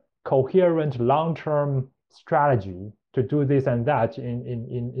a coherent long-term strategy to do this and that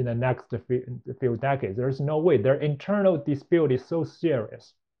in the next few decades. There's no way. Their internal dispute is so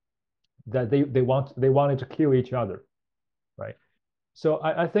serious that they wanted to kill each other, right? So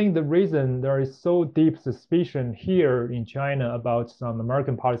I think the reason there is so deep suspicion here in China about some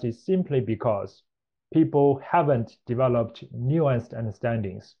American policies simply because people haven't developed nuanced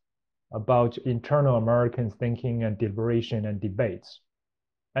understandings about internal American thinking and deliberation and debates.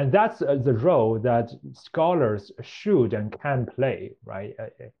 And that's the role that scholars should and can play, right?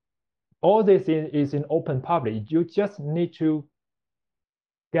 All this is in open public. You just need to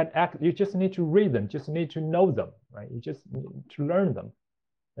you just need to read them, just need to know them, right? You just need to learn them.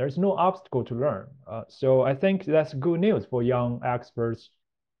 There's no obstacle to learn. So I think that's good news for young experts.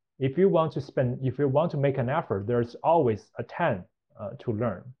 If you want to make an effort, there's always a 10 to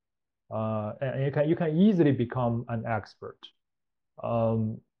learn. And you can easily become an expert.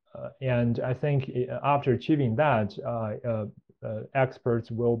 And I think after achieving that,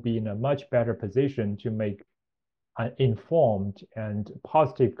 experts will be in a much better position to make an informed and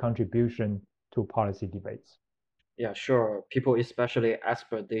positive contribution to policy debates. Yeah, sure. People, especially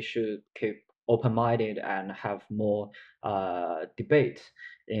experts, they should keep open-minded and have more debate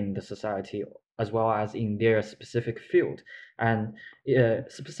in the society as well as in their specific field. And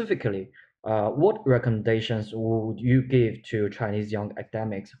specifically, what recommendations would you give to Chinese young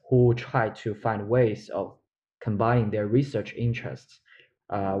academics who try to find ways of combining their research interests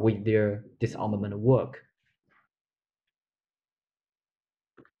with their disarmament work?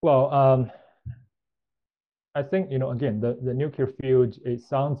 Well, I think, again, the nuclear field, it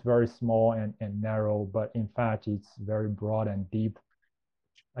sounds very small and narrow, but in fact, it's very broad and deep.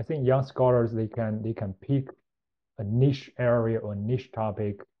 I think young scholars, they can pick a niche area or niche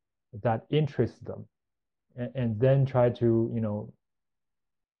topic that interests them and then try to,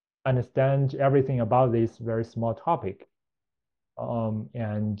 understand everything about this very small topic.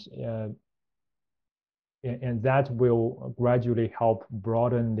 And that will gradually help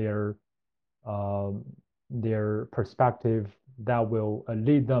broaden their perspective, that will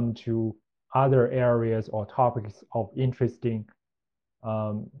lead them to other areas or topics of interesting.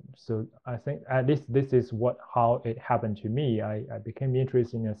 So I think at least this is how it happened to me. I became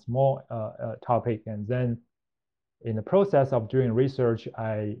interested in a small topic, and then in the process of doing research,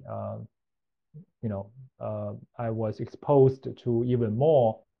 I was exposed to even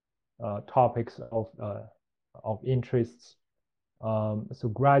more topics of interests. So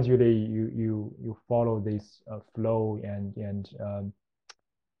gradually you follow this flow and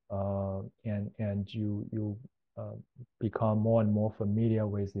you become more and more familiar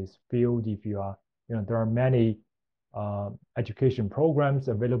with this field. If you are, there are many education programs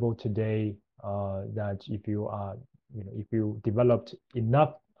available today that if you developed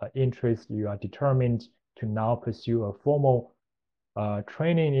enough interest, you are determined to now pursue a formal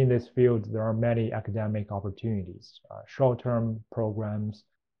training in this field. There are many academic opportunities, short-term programs,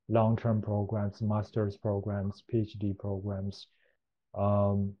 long-term programs, master's programs, PhD programs.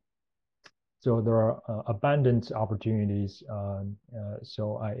 So there are abundant opportunities.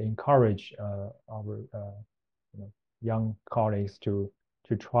 So I encourage our young colleagues to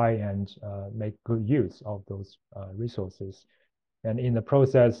try and make good use of those resources. And in the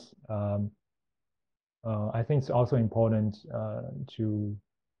process, I think it's also important to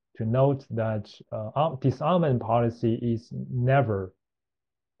note that disarmament policy is never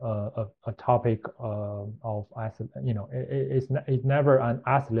a topic it's never an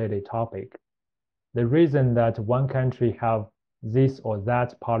isolated topic. The reason that one country have this or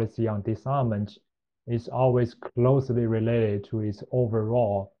that policy on disarmament is always closely related to its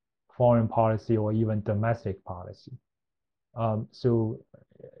overall foreign policy or even domestic policy. So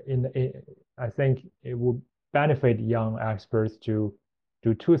I think it would benefit young experts to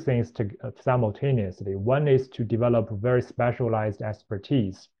do two things simultaneously. One is to develop very specialized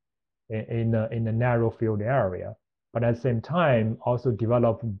expertise in a narrow field area, but at the same time also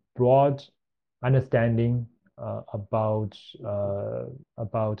develop broad understanding about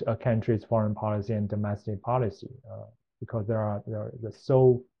a country's foreign policy and domestic policy, because there are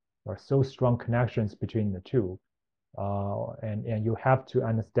so strong connections between the two, and you have to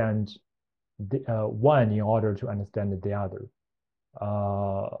understand one in order to understand the other.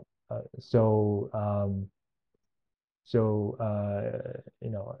 I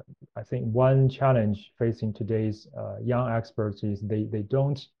think one challenge facing today's young experts is they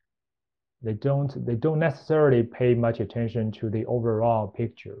don't necessarily pay much attention to the overall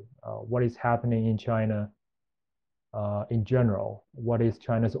picture. What is happening in China in general? What is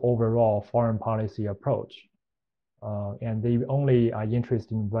China's overall foreign policy approach? And they only are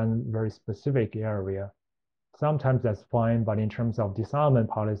interested in one very specific area. sometimes that's fine, but in terms of disarmament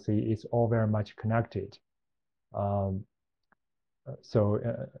policy, it's all very much connected. Um, so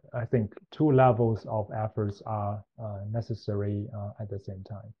I think two levels of efforts are necessary at the same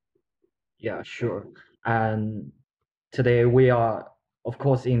time. Yeah, sure. And today we are, of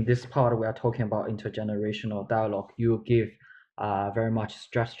course, in this part, we are talking about intergenerational dialogue. You give very much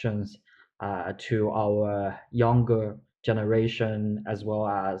suggestions to our younger generation as well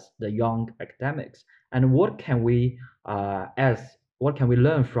as the young academics. And what can we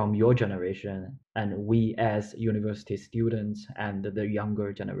learn from your generation and we as university students and the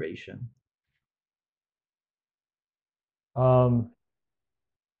younger generation? Um,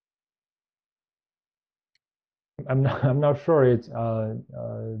 I'm not sure it's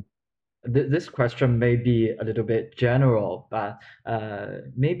This question may be a little bit general, but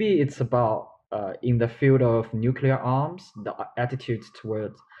maybe it's about in the field of nuclear arms, the attitudes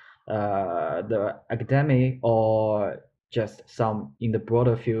towards the academic, or just some in the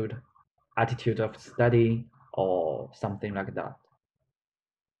broader field, attitude of study, or something like that.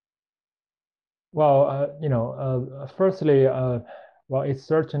 well, firstly, well, it's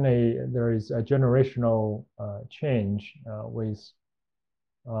certainly there is a generational change with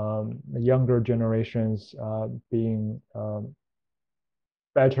the younger generations being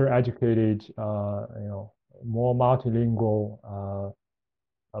better educated, more multilingual,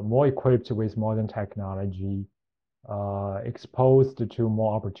 more equipped with modern technology, exposed to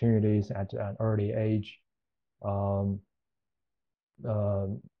more opportunities at an early age. Um, uh,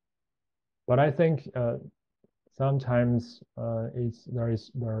 but I think sometimes there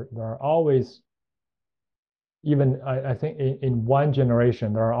are always, even I think in one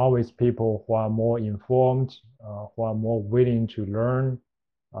generation there are always people who are more informed, who are more willing to learn,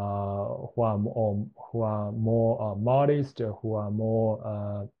 who are more modest, who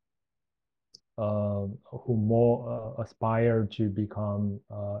more aspire to become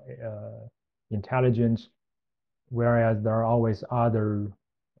intelligent, whereas there are always other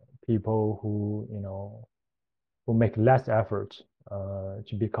people who make less effort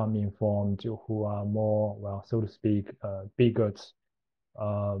to become informed, who are more, well, so to speak, bigots,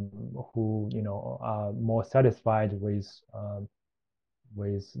 who are more satisfied with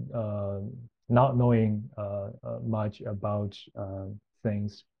not knowing much about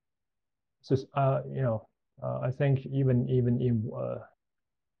things. So I think even in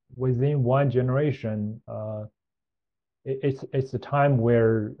within one generation, it's a time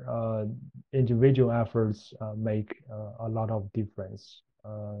where individual efforts make a lot of difference.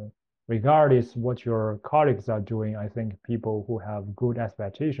 Regardless what your colleagues are doing, I think people who have good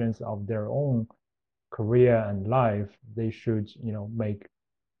expectations of their own career and life, they should make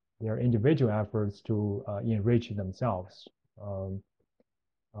their individual efforts to enrich themselves.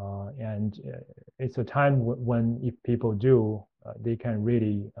 And it's a time when if people do, they can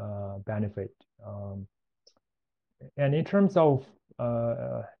really benefit. And in terms of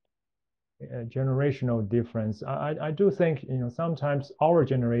generational difference, I do think sometimes our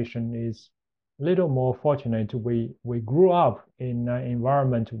generation is a little more fortunate. We grew up in an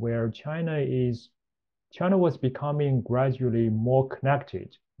environment where China was becoming gradually more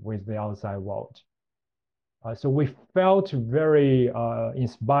connected with the outside world. So we felt very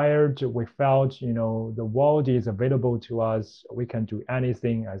inspired. We felt, the world is available to us. We can do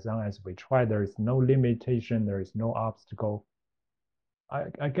anything as long as we try. There is no limitation. There is no obstacle.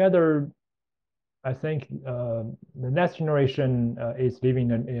 I gather, I think the next generation is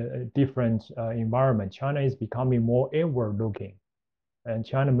living in a different environment. China is becoming more inward looking, and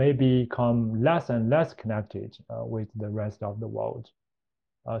China may become less and less connected with the rest of the world.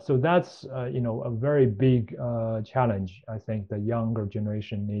 So that's a very big challenge I think the younger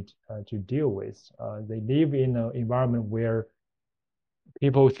generation need to deal with. They live in an environment where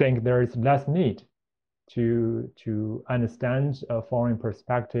people think there is less need to understand foreign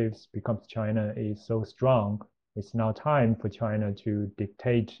perspectives because China is so strong. It's now time for China to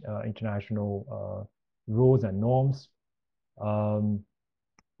dictate international rules and norms. Um,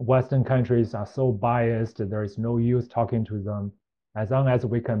 Western countries are so biased, there is no use talking to them. As long as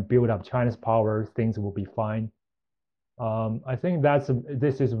we can build up China's power, things will be fine. I think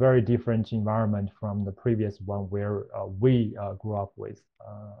this is a very different environment from the previous one where we grew up with.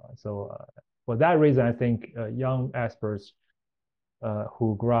 So for that reason, I think young experts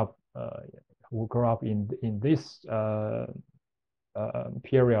who grew up in this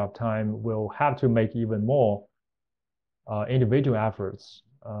period of time will have to make even more individual efforts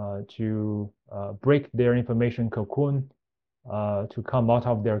to break their information cocoon, to come out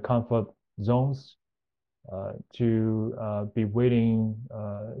of their comfort zones, to be willing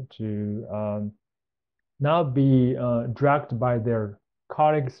to not be dragged by their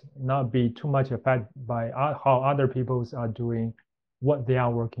colleagues, not be too much affected by how other people are doing what they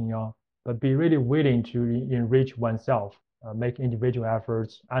are working on, but be really willing to enrich oneself, make individual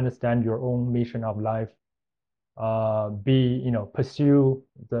efforts, understand your own mission of life, pursue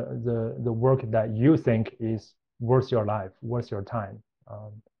the work that you think is worth your life, worth your time.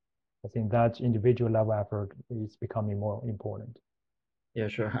 I think that individual level effort is becoming more important. Yeah,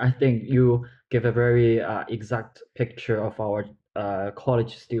 sure. I think you give a very exact picture of our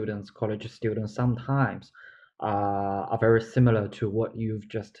college students. College students sometimes are very similar to what you've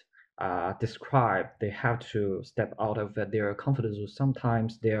just described. They have to step out of their comfort zone.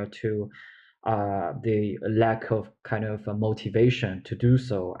 Sometimes they are too the lack of kind of motivation to do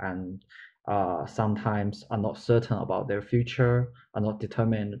so, and sometimes are not certain about their future, are not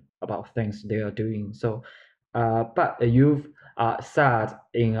determined about things they are doing. So, but you've said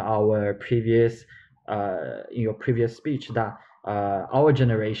in your previous speech that our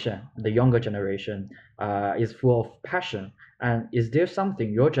generation, the younger generation, is full of passion. And is there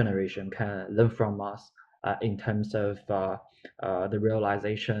something your generation can learn from us in terms of the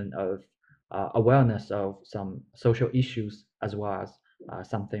realization of awareness of some social issues as well as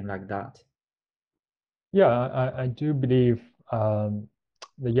something like that? Yeah, I do believe the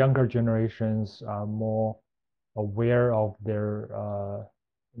younger generations are more aware of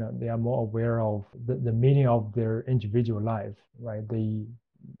they are more aware of the meaning of their individual life, right?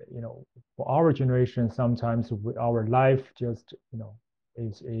 For our generation, sometimes our life just,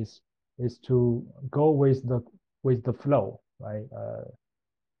 is is to go with the flow, right?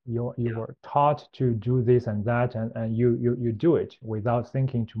 You were taught to do this and that, and you do it without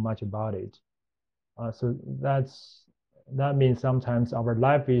thinking too much about it. So that means sometimes our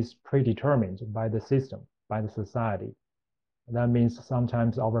life is predetermined by the system, by the society. That means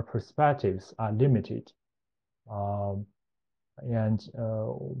sometimes our perspectives are limited. Um, and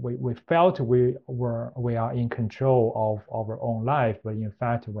we felt we are in control of our own life, but in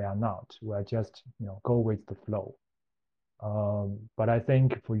fact we are not. We are just go with the flow. But I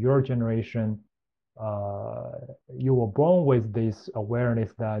think for your generation, uh, you were born with this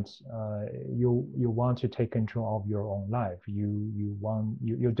awareness that you want to take control of your own life. You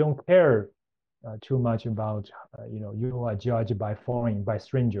don't care too much about you are judged by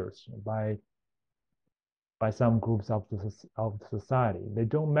strangers, by some groups of the society. They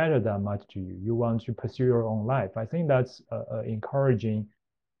don't matter that much to you. You want to pursue your own life. I think that's encouraging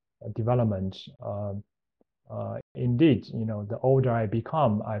development. Indeed, the older I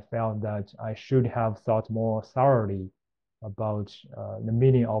become, I felt that I should have thought more thoroughly about the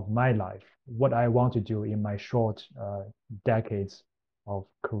meaning of my life, what I want to do in my short decades of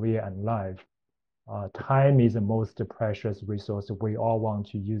career and life. Time is the most precious resource. We all want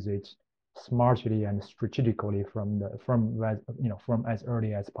to use it smartly and strategically from as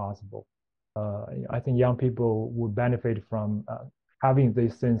early as possible. I think young people would benefit from having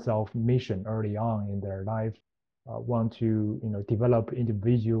this sense of mission early on in their life. Want to develop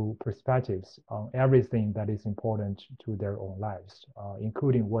individual perspectives on everything that is important to their own lives,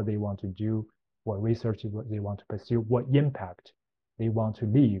 including what they want to do, what research they want to pursue, what impact they want to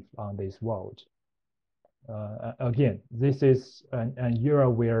leave on this world. Again, this is an era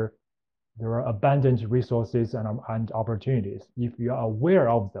where there are abundant resources and opportunities. If you are aware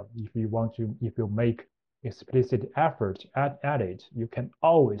of them, if you make explicit effort at it, you can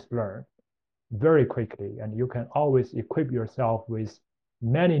always learn very quickly, and you can always equip yourself with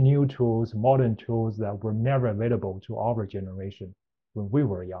many new tools, modern tools that were never available to our generation when we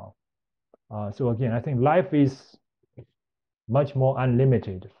were young. So again, I think life is much more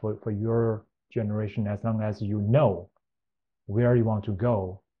unlimited for your generation as long as you know where you want to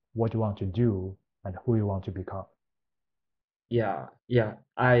go, what you want to do, and who you want to become. Yeah, yeah.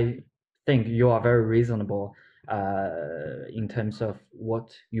 I think you are very reasonable in terms of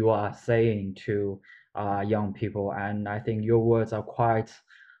what you are saying to young people, and I think your words are quite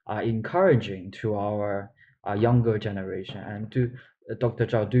encouraging to our younger generation. And to Dr.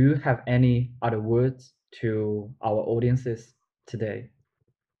 Zhao, do you have any other words to our audiences today?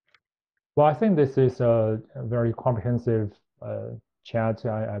 Well, I think this is a very comprehensive chat.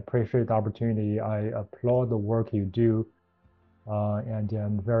 I appreciate the opportunity. I applaud the work you do, and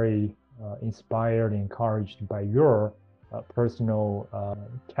I'm very inspired and encouraged by your personal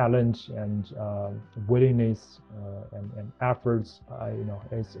talent and willingness and efforts.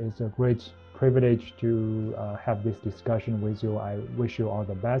 It's a great privilege to have this discussion with you. I wish you all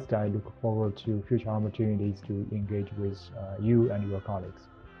the best. I look forward to future opportunities to engage with you and your colleagues.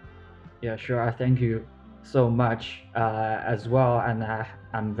 Yeah, sure. I thank you so much as well, and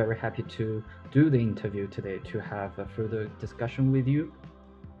I'm very happy to do the interview today to have a further discussion with you.